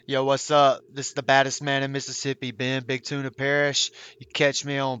Yo, what's up? This is the baddest man in Mississippi, Ben, Big Tuna Parish. You catch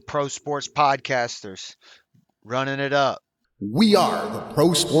me on Pro Sports Podcasters, running it up. We are the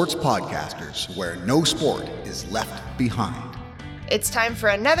Pro Sports Podcasters, where no sport is left behind. It's time for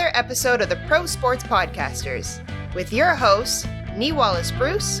another episode of the Pro Sports Podcasters with your hosts, Nee Wallace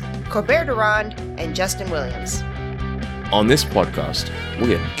Bruce, Corbett Durand, and Justin Williams. On this podcast,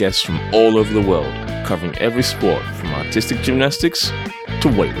 we have guests from all over the world, covering every sport from artistic gymnastics to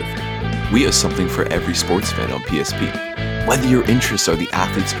weightlifting. We have something for every sports fan on PSP. Whether your interests are the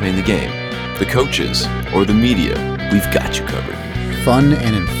athletes playing the game, the coaches, or the media, we've got you covered. Fun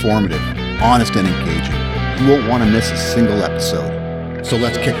and informative, honest and engaging. You won't want to miss a single episode. So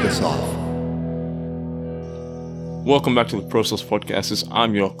let's kick this off. Welcome back to the Pro Sports Podcasters.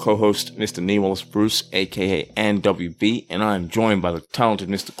 I'm your co-host, Mr. Nee Wallace Bruce, aka NWB, and I'm joined by the talented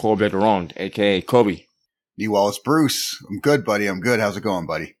Mr. Corbett Durand, aka Kobe. Nee Wallace Bruce. I'm good, buddy. I'm good. How's it going,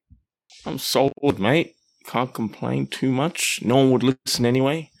 buddy? I'm solid, mate. Can't complain too much. No one would listen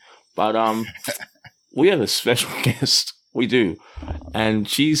anyway. But we have a special guest. We do. And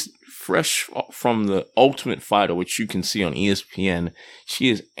she's fresh from the Ultimate Fighter, which you can see on ESPN. She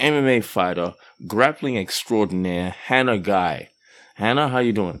is MMA fighter, grappling extraordinaire, Hannah Guy. Hannah, how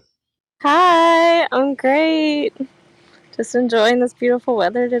you doing? Hi, I'm great. Just enjoying this beautiful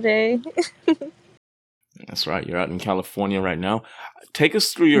weather today. That's right. You're out in California right now. Take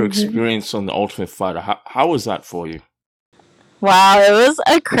us through your experience on the Ultimate Fighter. How was that for you? Wow, it was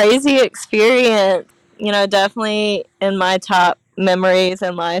a crazy experience. You know, definitely in my top memories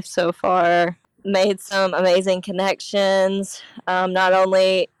in life so far. Made some amazing connections, not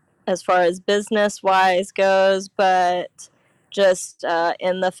only as far as business-wise goes, but just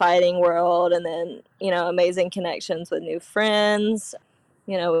in the fighting world, and then, you know, amazing connections with new friends.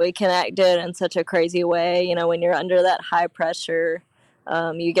 You know, we connected in such a crazy way. You know, when you're under that high pressure,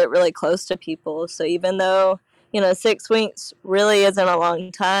 you get really close to people. So even though, you know, 6 weeks really isn't a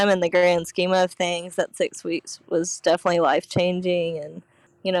long time in the grand scheme of things, that 6 weeks was definitely life-changing. And,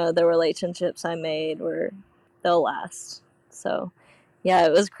 you know, the relationships I made they'll last. So, yeah,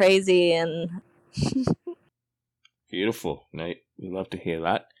 it was crazy. And Beautiful, Nate. We love to hear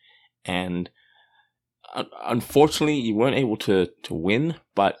that. And unfortunately, you weren't able to win,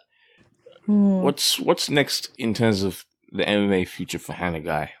 but what's next in terms of the MMA future for Hannah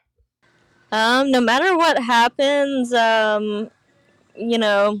Guy? no matter what happens, you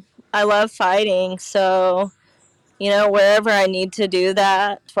know, I love fighting. So, you know, wherever I need to do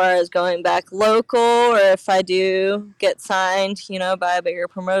that, as far as going back local, or if I do get signed, you know, by a bigger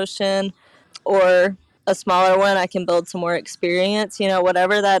promotion or a smaller one, I can build some more experience, you know,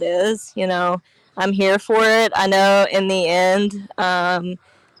 whatever that is, you know, I'm here for it. I know in the end,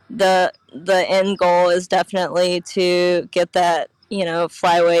 the end goal is definitely to get that, you know,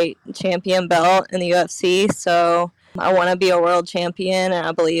 flyweight champion belt in the UFC. So I want to be a world champion, and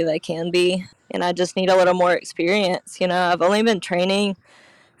I believe I can be. And I just need a little more experience. You know, I've only been training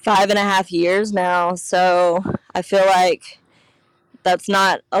 5.5 years now, so I feel like that's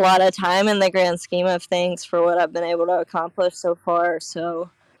not a lot of time in the grand scheme of things for what I've been able to accomplish so far. So,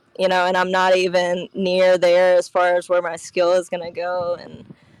 you know, and I'm not even near there as far as where my skill is going to go. And,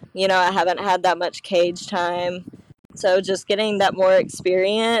 you know, I haven't had that much cage time. So just getting that more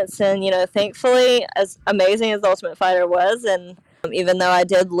experience, and, you know, thankfully, as amazing as The Ultimate Fighter was, and even though I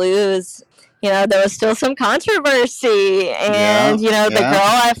did lose, you know, there was still some controversy. And, you know, the girl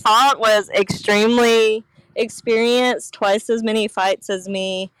I fought was extremely experienced, twice as many fights as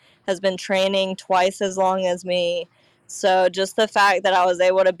me, has been training twice as long as me. So just the fact that I was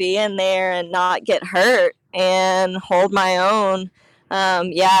able to be in there and not get hurt and hold my own,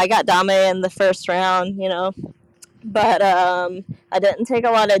 yeah, I got dominated in the first round, you know. But I didn't take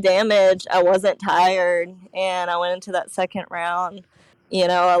a lot of damage. I wasn't tired, and I went into that second round, you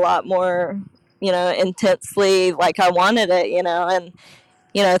know, a lot more, you know, intensely like I wanted it, you know. And,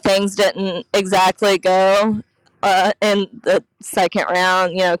 you know, things didn't exactly go in the second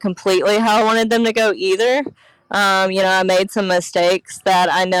round, you know, completely how I wanted them to go either. You know, I made some mistakes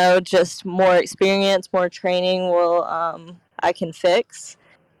that I know just more experience, more training will I can fix.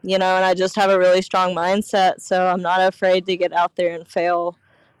 You know, and I just have a really strong mindset, so I'm not afraid to get out there and fail.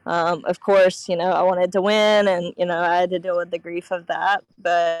 Of course, you know, I wanted to win, and, you know, I had to deal with the grief of that.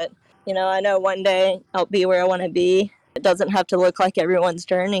 But, you know, I know one day I'll be where I want to be. It doesn't have to look like everyone's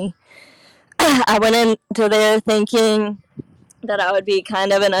journey. I went into there thinking that I would be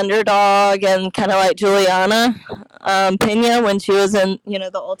kind of an underdog, and kind of like Juliana Pena when she was in, you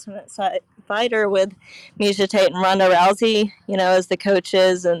know, the Ultimate Fighter with Miesha Tate and Ronda Rousey, you know, as the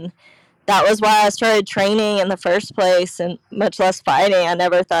coaches. And that was why I started training in the first place, and much less fighting. I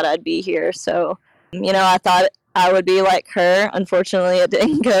never thought I'd be here. So, I thought I would be like her. Unfortunately, it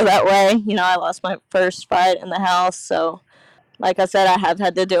didn't go that way. I lost my first fight in the house. So, like I said, I have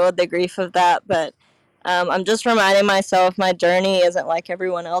had to deal with the grief of that. But I'm just reminding myself my journey isn't like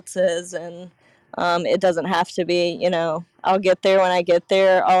everyone else's. And it doesn't have to be, I'll get there when I get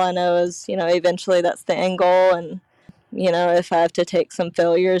there. All I know is, eventually that's the end goal. And if I have to take some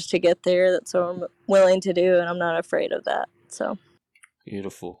failures to get there, that's what I'm willing to do, and I'm not afraid of that. So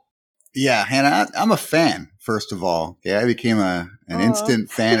Beautiful. Yeah, Hannah, I'm a fan, first of all. Yeah, I became an instant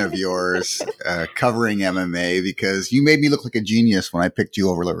fan of yours covering MMA because you made me look like a genius when I picked you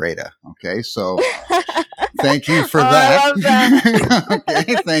over Loretta. Okay, so thank you for that. I love that.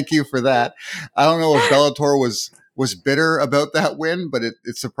 Okay, thank you for that. I don't know if Bellator was bitter about that win, but it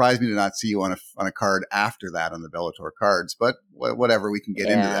surprised me to not see you on a card after that on the Bellator cards. But whatever, we can get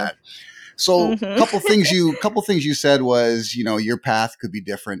into that. So couple things you said was, your path could be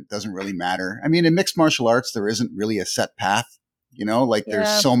different. Doesn't really matter. I mean, in mixed martial arts, there isn't really a set path,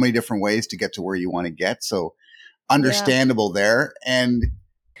 there's so many different ways to get to where you want to get. So understandable there. And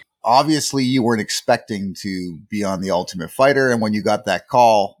obviously you weren't expecting to be on The Ultimate Fighter. And when you got that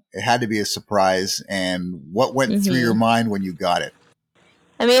call, it had to be a surprise. And what went through your mind when you got it?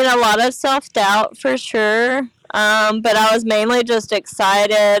 I mean, a lot of self-doubt for sure. But I was mainly just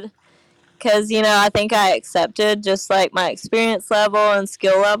excited because, I think I accepted just like my experience level and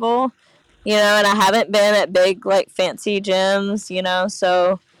skill level, and I haven't been at big, like fancy gyms,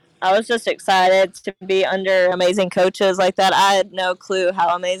 so I was just excited to be under amazing coaches like that. I had no clue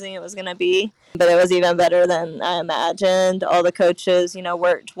how amazing it was going to be, but it was even better than I imagined. All the coaches,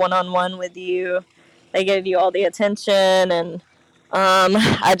 worked one-on-one with you. They gave you all the attention, and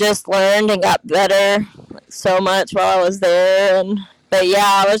I just learned and got better so much while I was there. But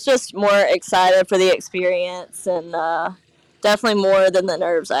yeah, I was just more excited for the experience, and definitely more than the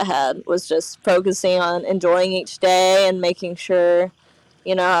nerves I had was just focusing on enjoying each day and making sure,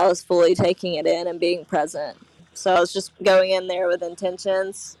 I was fully taking it in and being present. So I was just going in there with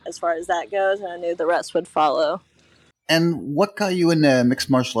intentions as far as that goes, and I knew the rest would follow. And what got you into mixed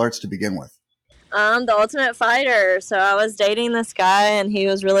martial arts to begin with? The Ultimate Fighter. So I was dating this guy, and he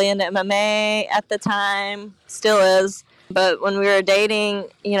was really into MMA at the time, still is. But when we were dating,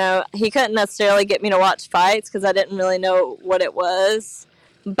 he couldn't necessarily get me to watch fights because I didn't really know what it was.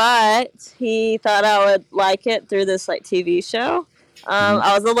 But he thought I would like it through this like TV show.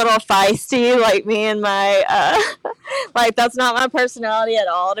 I was a little feisty, like me and my, like that's not my personality at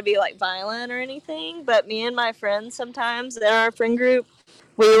all to be like violent or anything. But me and my friends sometimes in our friend group,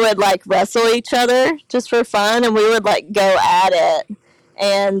 we would like wrestle each other just for fun, and we would like go at it.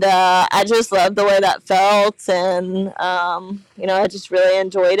 And I just loved the way that felt, and I just really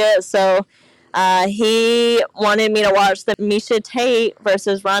enjoyed it. So he wanted me to watch the Miesha Tate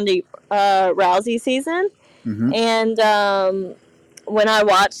versus Ronda Rousey season, and when I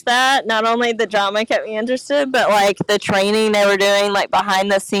watched that, not only the drama kept me interested, but like the training they were doing, like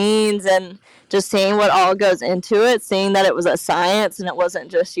behind the scenes, and just seeing what all goes into it, seeing that it was a science and it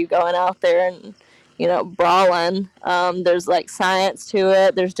wasn't just you going out there and, brawling. There's like science to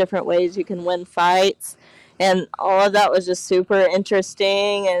it. There's different ways you can win fights. And all of that was just super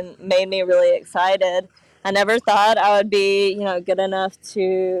interesting and made me really excited. I never thought I would be, good enough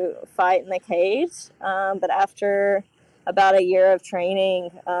to fight in the cage. But after about a year of training,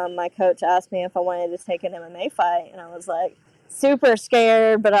 my coach asked me if I wanted to take an MMA fight. And I was like, super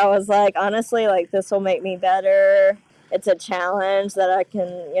scared, but I was like, honestly, like this will make me better. It's a challenge that I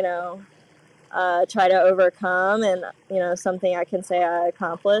can, try to overcome, and something I can say I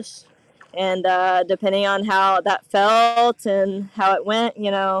accomplished. And depending on how that felt and how it went,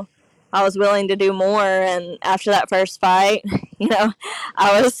 I was willing to do more. And after that first fight,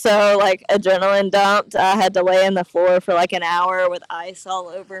 I was so like adrenaline dumped. I had to lay on the floor for like an hour with ice all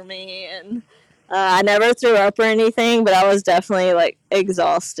over me, and I never threw up or anything, but I was definitely like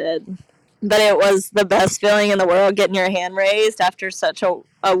exhausted. But it was the best feeling in the world, getting your hand raised after such a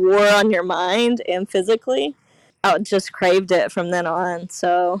war on your mind and physically. I just craved it from then on.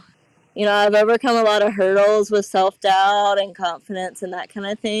 So, I've overcome a lot of hurdles with self-doubt and confidence and that kind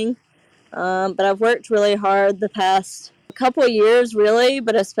of thing. But I've worked really hard the past couple of years, really,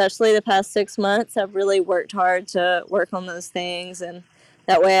 but especially the past 6 months. I've really worked hard to work on those things, and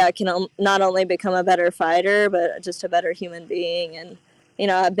that way I can not only become a better fighter, but just a better human being. And,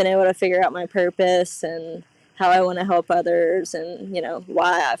 I've been able to figure out my purpose and how I want to help others and,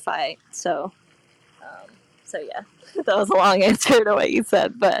 why I fight. So yeah, that was a long answer to what you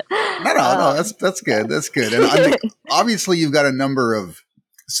said, but no, that's good. That's good. And obviously you've got a number of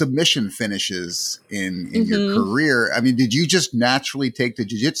submission finishes in your Mhm. career. I mean, did you just naturally take to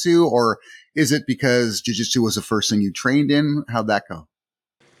jiu-jitsu, or is it because jiu-jitsu was the first thing you trained in? How'd that go?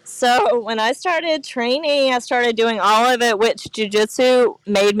 So when I started training, I started doing all of it, which jujitsu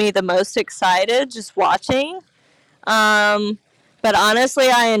made me the most excited just watching. Um, but honestly,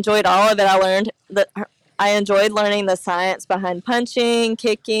 I enjoyed all of it. I enjoyed learning the science behind punching,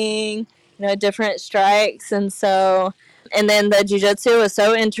 kicking, different strikes, and then the jujitsu was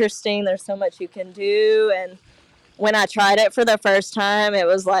so interesting. There's so much you can do, and when I tried it for the first time, it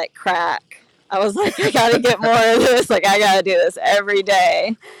was like crack. I was like, I gotta get more of this. Like, I gotta do this every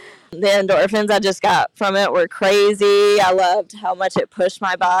day. The endorphins I just got from it were crazy. I loved how much it pushed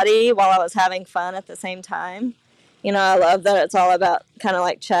my body while I was having fun at the same time. I love that it's all about kind of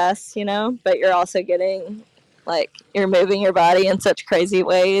like chess, but you're also getting, like, you're moving your body in such crazy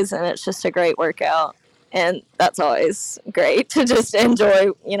ways, and it's just a great workout. And that's always great to just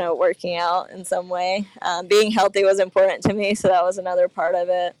enjoy, working out in some way. Being healthy was important to me, so that was another part of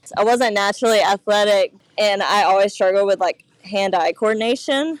it. I wasn't naturally athletic, and I always struggled with, like, hand-eye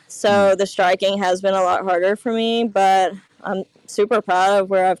coordination, so the striking has been a lot harder for me, but I'm super proud of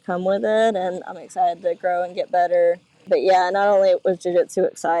where I've come with it, and I'm excited to grow and get better. But yeah, not only was jiu-jitsu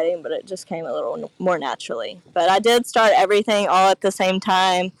exciting, but it just came a little more naturally. But I did start everything all at the same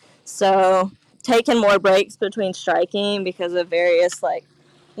time, so taking more breaks between striking because of various, like,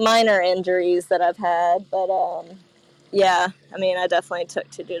 minor injuries that I've had. But yeah, I mean, I definitely took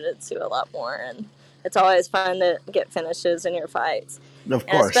to jiu-jitsu a lot more, and it's always fun to get finishes in your fights. Of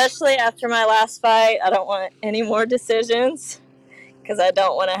And course. especially after my last fight, I don't want any more decisions because I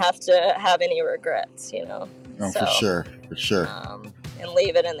don't want to have any regrets, Oh, for sure. and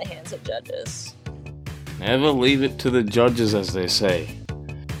leave it in the hands of judges. Never leave it to the judges, as they say.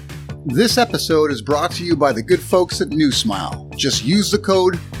 This episode is brought to you by the good folks at New Smile. Just use the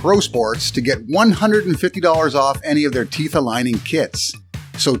code PROSPORTS to get $150 off any of their teeth aligning kits.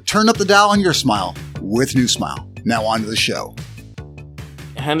 So turn up the dial on your smile with New Smile. Now on to the show.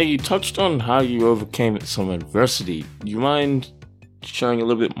 Hannah, you touched on how you overcame some adversity. Do you mind sharing a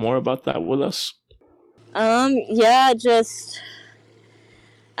little bit more about that with us? Yeah,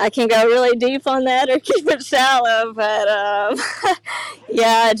 I can go really deep on that or keep it shallow, but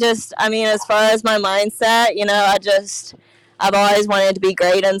yeah, as far as my mindset, I've always wanted to be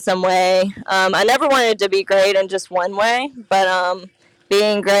great in some way. I never wanted to be great in just one way, but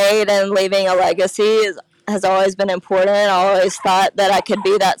being great and leaving a legacy has always been important. I always thought that I could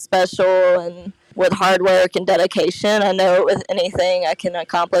be that special, and with hard work and dedication, I know with anything I can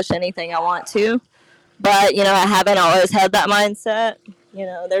accomplish anything I want to. But, I haven't always had that mindset.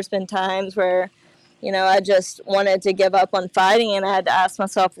 There's been times where, I just wanted to give up on fighting, and I had to ask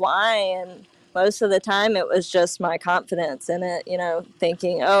myself why. And most of the time it was just my confidence in it,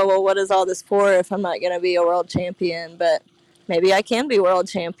 thinking, oh, well, what is all this for if I'm not going to be a world champion? But maybe I can be world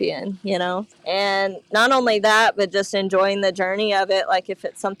champion, And not only that, but just enjoying the journey of it. Like, if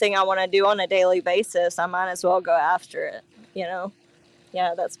it's something I want to do on a daily basis, I might as well go after it,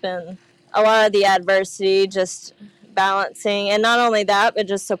 Yeah, that's been a lot of the adversity, just balancing. And not only that, but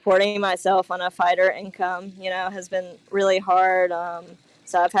just supporting myself on a fighter income, has been really hard.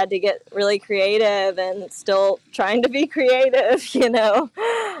 So I've had to get really creative and still trying to be creative,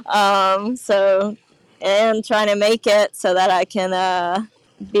 and trying to make it so that I can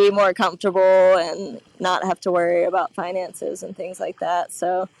be more comfortable and not have to worry about finances and things like that.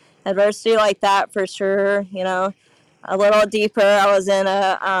 So adversity like that, for sure, a little deeper. I was in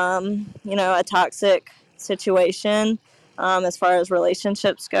a toxic situation as far as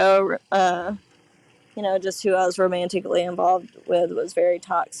relationships go. Just who I was romantically involved with was very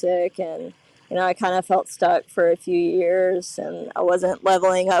toxic, and I kind of felt stuck for a few years, and I wasn't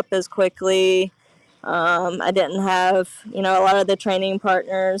leveling up as quickly. I didn't have a lot of the training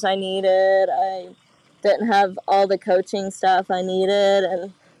partners I needed. I didn't have all the coaching stuff I needed,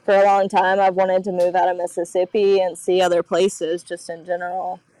 and for a long time I've wanted to move out of Mississippi and see other places just in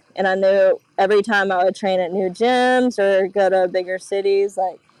general. And I knew every time I would train at new gyms or go to bigger cities,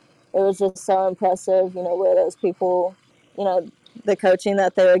 like, it was just so impressive, where those people, the coaching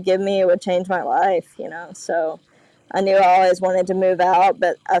that they would give me, it would change my life, So I knew I always wanted to move out,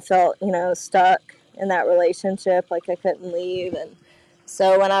 but I felt, stuck in that relationship, like I couldn't leave. And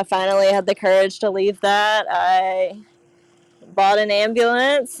so when I finally had the courage to leave that, I bought an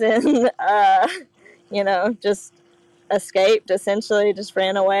ambulance and, just escaped, essentially, just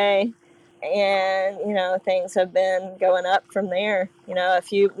ran away. And, things have been going up from there. A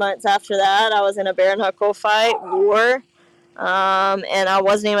few months after that, I was in a bare knuckle fight, war. And I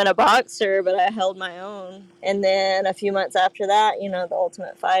wasn't even a boxer, but I held my own. And then a few months after that, the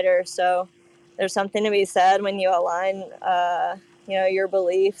Ultimate Fighter. So there's something to be said when you align, your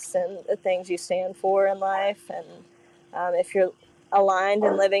beliefs and the things you stand for in life. And if you're aligned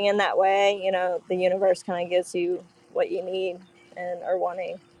and living in that way, the universe kind of gives you what you need and are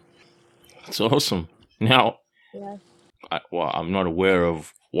wanting. That's awesome. Now, Yeah. I'm not aware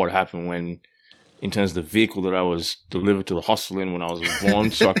of what happened in terms of the vehicle that I was delivered to the hospital in when I was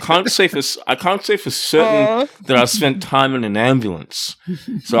born. So I can't say for certain that I spent time in an ambulance.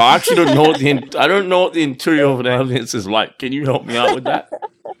 So I actually don't know what the interior of an ambulance is like. Can you help me out with that?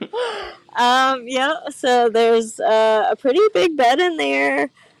 Yeah, so there's a pretty big bed in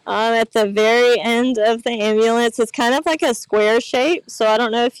there at the very end of the ambulance. It's kind of like a square shape. So I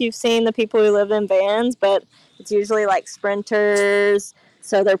don't know if you've seen the people who live in vans, but it's usually like sprinters.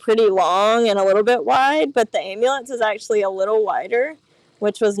 So they're pretty long and a little bit wide, but the ambulance is actually a little wider,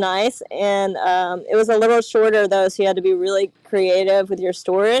 which was nice. And it was a little shorter, though, so you had to be really creative with your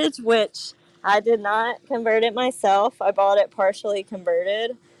storage, which I did not convert it myself. I bought it partially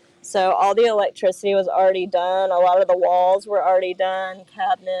converted. So all the electricity was already done. A lot of the walls were already done,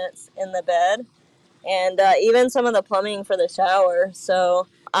 cabinets in the bed, and even some of the plumbing for the shower. So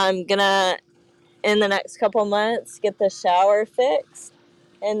I'm going to, in the next couple months, get the shower fixed.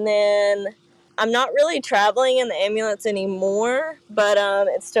 And then I'm not really traveling in the ambulance anymore, but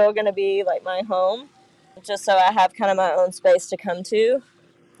it's still going to be like my home, just so I have kind of my own space to come to,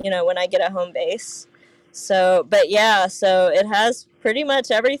 when I get a home base. So, but yeah, so it has pretty much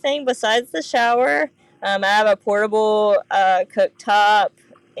everything besides the shower. I have a portable cooktop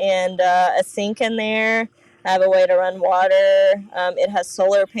and a sink in there. I have a way to run water. It has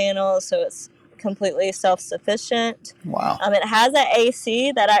solar panels, so it's completely self-sufficient. Wow. It has an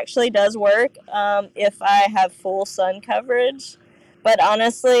AC that actually does work if I have full sun coverage. But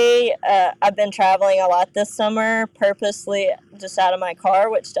honestly, I've been traveling a lot this summer, purposely just out of my car,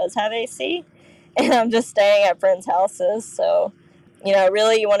 which does have AC, and I'm just staying at friends' houses. So,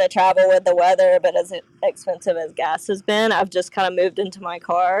 really you want to travel with the weather, but as expensive as gas has been, I've just kind of moved into my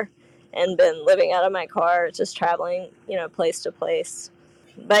car and been living out of my car, just traveling, place to place.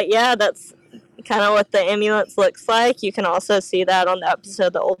 But yeah, that's kind of what the ambulance looks like. You can also see that on the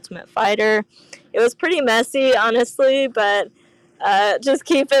episode The Ultimate Fighter. It was pretty messy, honestly, but just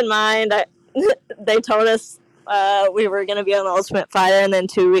keep in mind, they told us we were going to be on The Ultimate Fighter, and then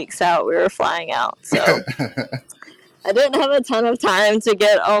 2 weeks out, we were flying out. So I didn't have a ton of time to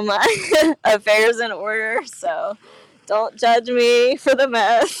get all my affairs in order, so don't judge me for the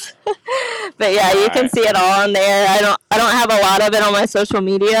mess. But yeah, you can see it all on there. I don't have a lot of it on my social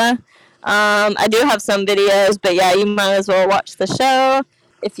media. I do have some videos, but yeah, you might as well watch the show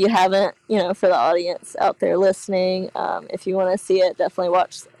if you haven't, for the audience out there listening. If you want to see it, definitely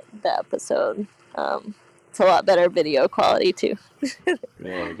watch the episode. It's a lot better video quality too.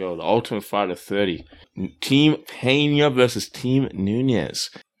 There we go. The Ultimate Fighter 30. Team Pena versus Team Nunes.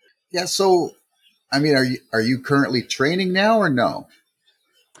 Yeah, so I mean, are you currently training now or no?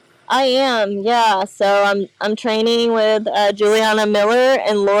 I am, yeah. So I'm training with Juliana Miller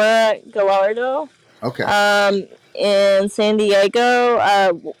and Laura Gallardo. Okay. In San Diego.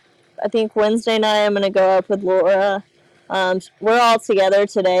 I think Wednesday night I'm going to go up with Laura. We're all together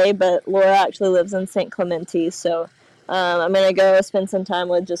today, but Laura actually lives in St. Clemente, so I'm going to go spend some time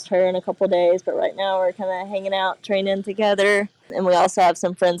with just her in a couple days. But right now we're kind of hanging out, training together. And we also have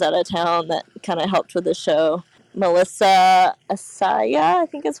some friends out of town that kind of helped with the show. Melissa Asaya, I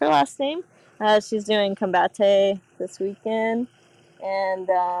think is her last name. She's doing Combate this weekend. And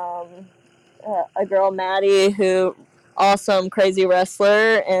a girl, Maddie, who awesome, crazy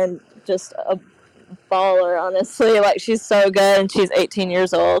wrestler and just a baller, honestly. Like, she's so good, and she's 18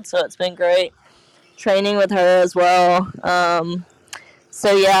 years old, so it's been great training with her as well.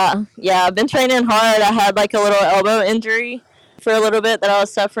 So yeah, I've been training hard. I had like a little elbow injury for a little bit that I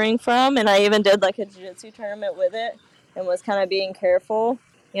was suffering from, and I even did like a jiu-jitsu tournament with it and was kind of being careful,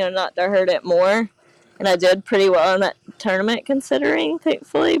 not to hurt it more. And I did pretty well in that tournament, considering,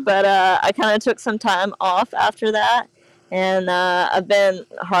 thankfully. But I kind of took some time off after that, and I've been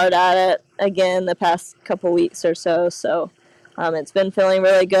hard at it again the past couple weeks or so. So it's been feeling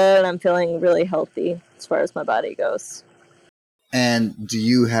really good, and I'm feeling really healthy as far as my body goes. And do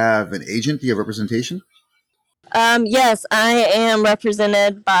you have an agent? Do you have representation? Yes, I am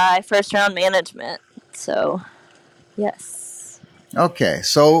represented by First Round Management. So, yes. Okay,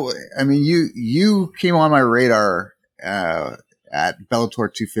 so I mean, you came on my radar at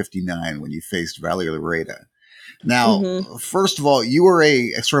Bellator 259 when you faced Valerie Lareda. Now, First of all, you were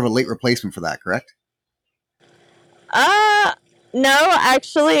a sort of a late replacement for that, correct? No,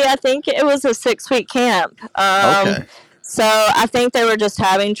 actually, I think it was a 6-week camp. Okay. So I think they were just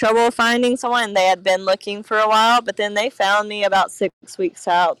having trouble finding someone. They had been looking for a while, but then they found me about 6 weeks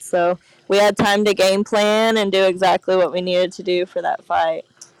out. So we had time to game plan and do exactly what we needed to do for that fight.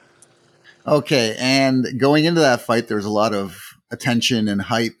 Okay. And going into that fight, there was a lot of attention and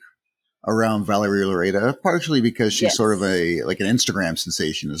hype around Valerie Loretta, partially because she's Yes. sort of like an Instagram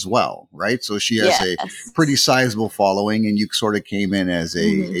sensation as well, right? So she has a Yes. pretty sizable following, and you sort of came in as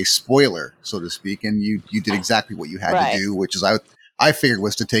Mhm. a spoiler, so to speak, and you did exactly what you had Right. to do, which is I figured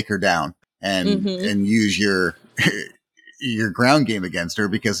was to take her down and Mhm. use your your ground game against her,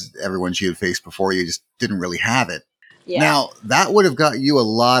 because everyone she had faced before you just didn't really have it. Yeah. Now that would have got you a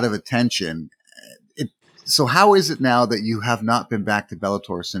lot of attention. So how is it now that you have not been back to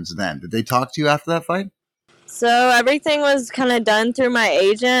Bellator since then? Did they talk to you after that fight? So everything was kind of done through my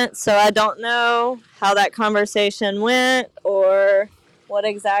agent, so I don't know how that conversation went or what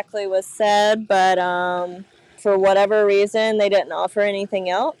exactly was said, but for whatever reason, they didn't offer anything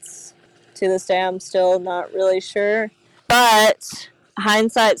else. To this day, I'm still not really sure. But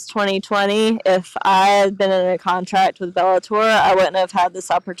hindsight's 2020. If I had been in a contract with Bellator, I wouldn't have had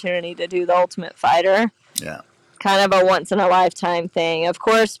this opportunity to do the Ultimate Fighter. Yeah. Kind of a once in a lifetime thing. Of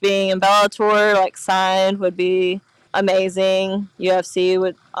course, being in Bellator, like signed, would be amazing. UFC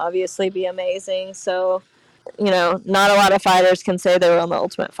would obviously be amazing. So, not a lot of fighters can say they were on the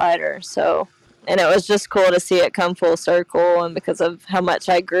Ultimate Fighter. So, and it was just cool to see it come full circle. And because of how much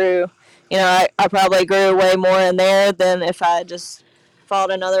I grew, I probably grew way more in there than if I just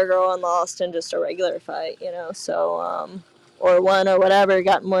fought another girl and lost in just a regular fight, So, or won or whatever,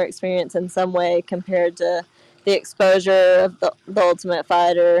 gotten more experience in some way compared to the exposure of the Ultimate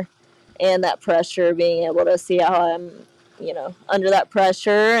Fighter and that pressure, being able to see how I'm, under that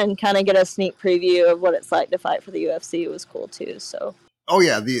pressure and kind of get a sneak preview of what it's like to fight for the UFC was cool too. So. Oh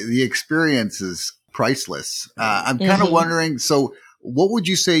yeah, the experience is priceless. I'm kind of wondering. So, what would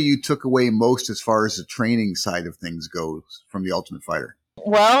you say you took away most as far as the training side of things goes from the Ultimate Fighter?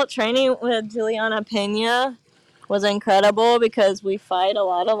 Well, training with Juliana Pena was incredible because we fight a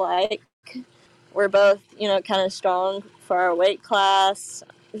lot alike. We're both, kind of strong for our weight class.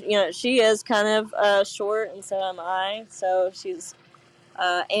 She is kind of short, and so am I. So she's,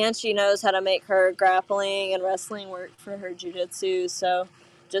 and she knows how to make her grappling and wrestling work for her jiu-jitsu. So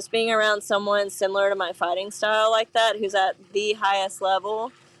just being around someone similar to my fighting style like that, who's at the highest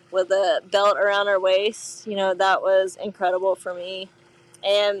level with a belt around her waist, that was incredible for me.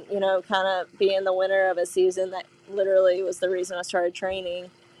 And, kind of being the winner of a season that literally was the reason I started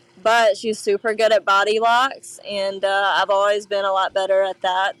training. But she's super good at body locks, and I've always been a lot better at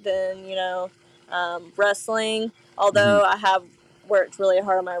that than, wrestling. Although I have worked really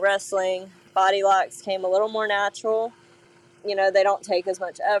hard on my wrestling, body locks came a little more natural. They don't take as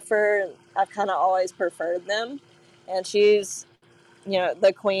much effort. I've kind of always preferred them. And she's,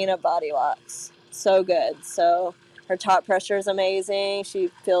 the queen of body locks. So good. So her top pressure is amazing. She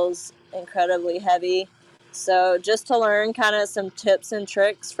feels incredibly heavy. So just to learn kind of some tips and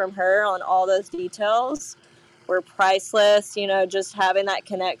tricks from her on all those details were priceless. Just having that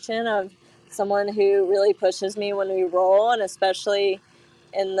connection of someone who really pushes me when we roll, and especially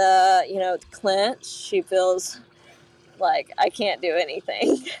in the, clinch, she feels like I can't do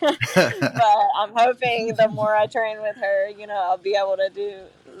anything. But I'm hoping the more I train with her, I'll be able to do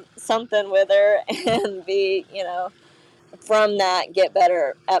something with her and be, from that get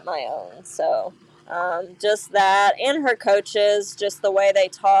better at my own. So just that, and her coaches, just the way they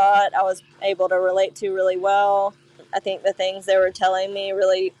taught, I was able to relate to really well. I think the things they were telling me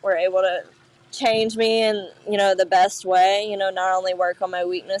really were able to change me in, the best way, not only work on my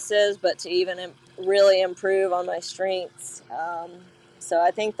weaknesses, but to even really improve on my strengths. So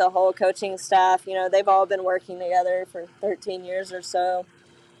I think the whole coaching staff, they've all been working together for 13 years or so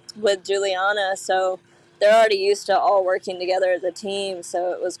with Juliana. So they're already used to all working together as a team.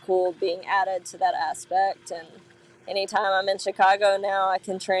 So it was cool being added to that aspect. And anytime I'm in Chicago now, I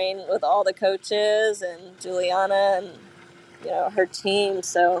can train with all the coaches and Juliana and, her team.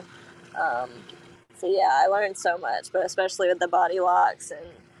 So yeah, I learned so much, but especially with the body locks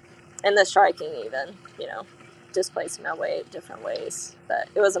and the striking even, displacing my weight different ways. But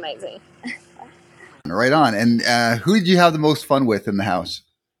it was amazing. Right on. And who did you have the most fun with in the house?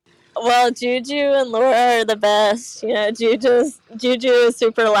 Well, Juju and Laura are the best. Juju is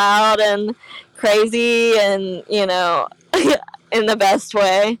super loud and crazy and, in the best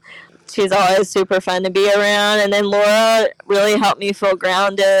way. She's always super fun to be around. And then Laura really helped me feel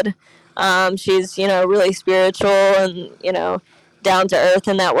grounded. She's, really spiritual and, down to earth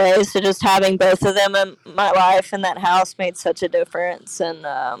in that way. So just having both of them in my life in that house made such a difference. And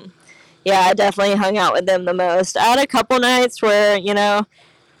yeah, I definitely hung out with them the most. I had a couple nights where, you know,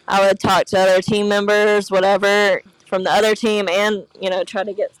 I would talk to other team members, whatever, from the other team, and, you know, try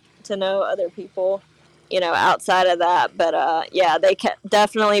to get to know other people, you know, outside of that. But yeah, they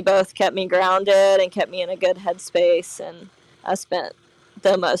definitely both kept me grounded and kept me in a good headspace, and I spent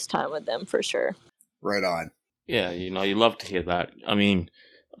the most time with them for sure. Right on. Yeah, you know, you love to hear that. I mean,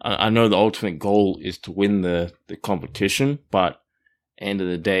 I know the ultimate goal is to win the competition, but end of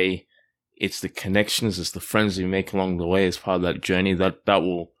the day, it's the connections, it's the friends you make along the way as part of that journey that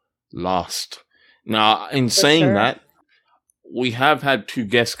will last. Now, in saying that, we have had 2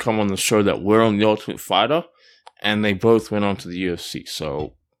 guests come on the show that were on The Ultimate Fighter, and they both went on to the UFC.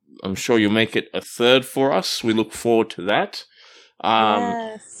 So I'm sure you'll make it a third for us. We look forward to that.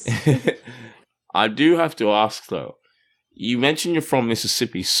 Yes. I do have to ask, though. You mentioned you're from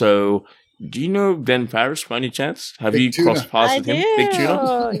Mississippi, so do you know Ben Parrish by any chance? Have Big you Tuna. crossed paths with him? Big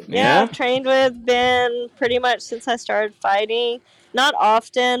Tuna? Yeah, I've trained with Ben pretty much since I started fighting. Not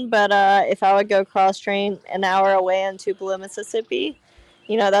often, but if I would go cross-train an hour away in Tupelo, Mississippi,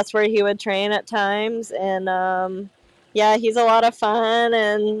 you know, that's where he would train at times. And, yeah, he's a lot of fun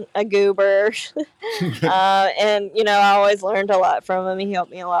and a goober. And, you know, I always learned a lot from him. He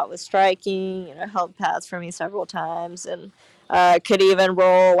helped me a lot with striking, you know, held pads for me several times, and could even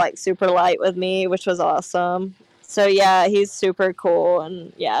roll, like, super light with me, which was awesome. So, yeah, he's super cool,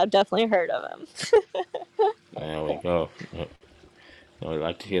 and, yeah, I've definitely heard of him. There we go. I'd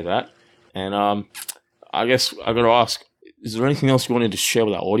like to hear that. And I guess I got to ask, is there anything else you wanted to share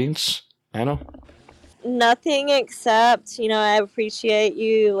with our audience, Anna? Nothing except, you know, I appreciate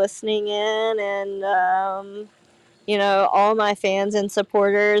you listening in, and, you know, all my fans and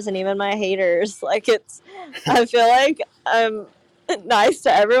supporters and even my haters. Like, I feel like I'm nice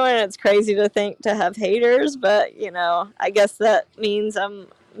to everyone. It's crazy to think to have haters, but, you know, I guess that means I'm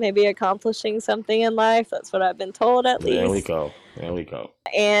maybe accomplishing something in life. That's what I've been told, at least. There we go.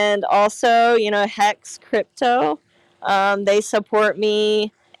 And also, you know, Hex Crypto, they support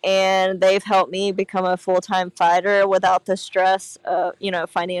me, and they've helped me become a full-time fighter without the stress of, you know,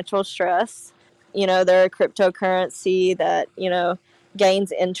 financial stress. You know, they're a cryptocurrency that, you know,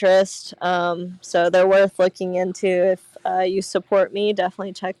 gains interest. So they're worth looking into. If you support me,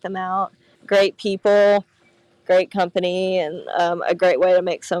 definitely check them out. Great people, great company, and a great way to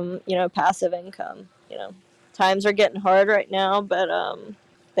make some, you know, passive income. You know, times are getting hard right now, but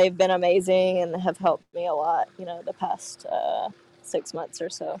they've been amazing and have helped me a lot, you know, the past 6 months or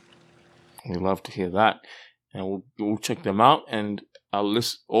so. We love to hear that. And we'll check them out. And our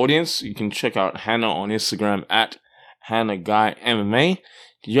audience, you can check out Hannah on Instagram at HannahGuyMMA.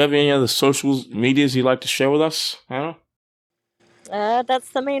 Do you have any other social medias you'd like to share with us, Hannah? That's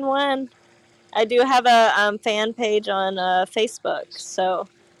the main one. I do have a fan page on Facebook, so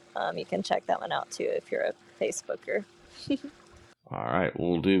you can check that one out too if you're a Facebooker. All right,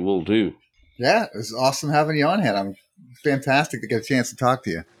 we'll do. Yeah, it was awesome having you on, Hannah. Fantastic to get a chance to talk to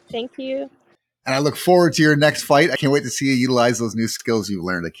you. Thank you. And I look forward to your next fight. I can't wait to see you utilize those new skills you've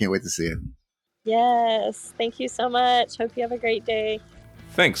learned. I can't wait to see it. Yes, thank you so much. Hope you have a great day.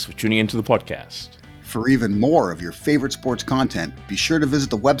 Thanks for tuning into the podcast. For even more of your favorite sports content, be sure to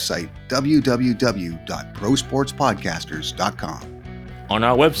visit the website www.prosportspodcasters.com. On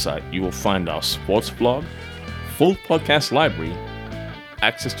our website, you will find our sports blog, full podcast library,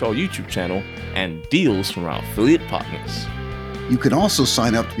 access to our YouTube channel, and deals from our affiliate partners. You can also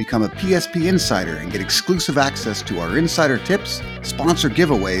sign up to become a PSP Insider and get exclusive access to our insider tips, sponsor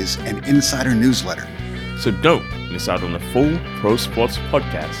giveaways, and insider newsletter. So don't miss out on the full Pro Sports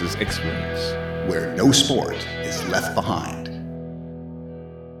Podcasters experience, where no sport is left behind.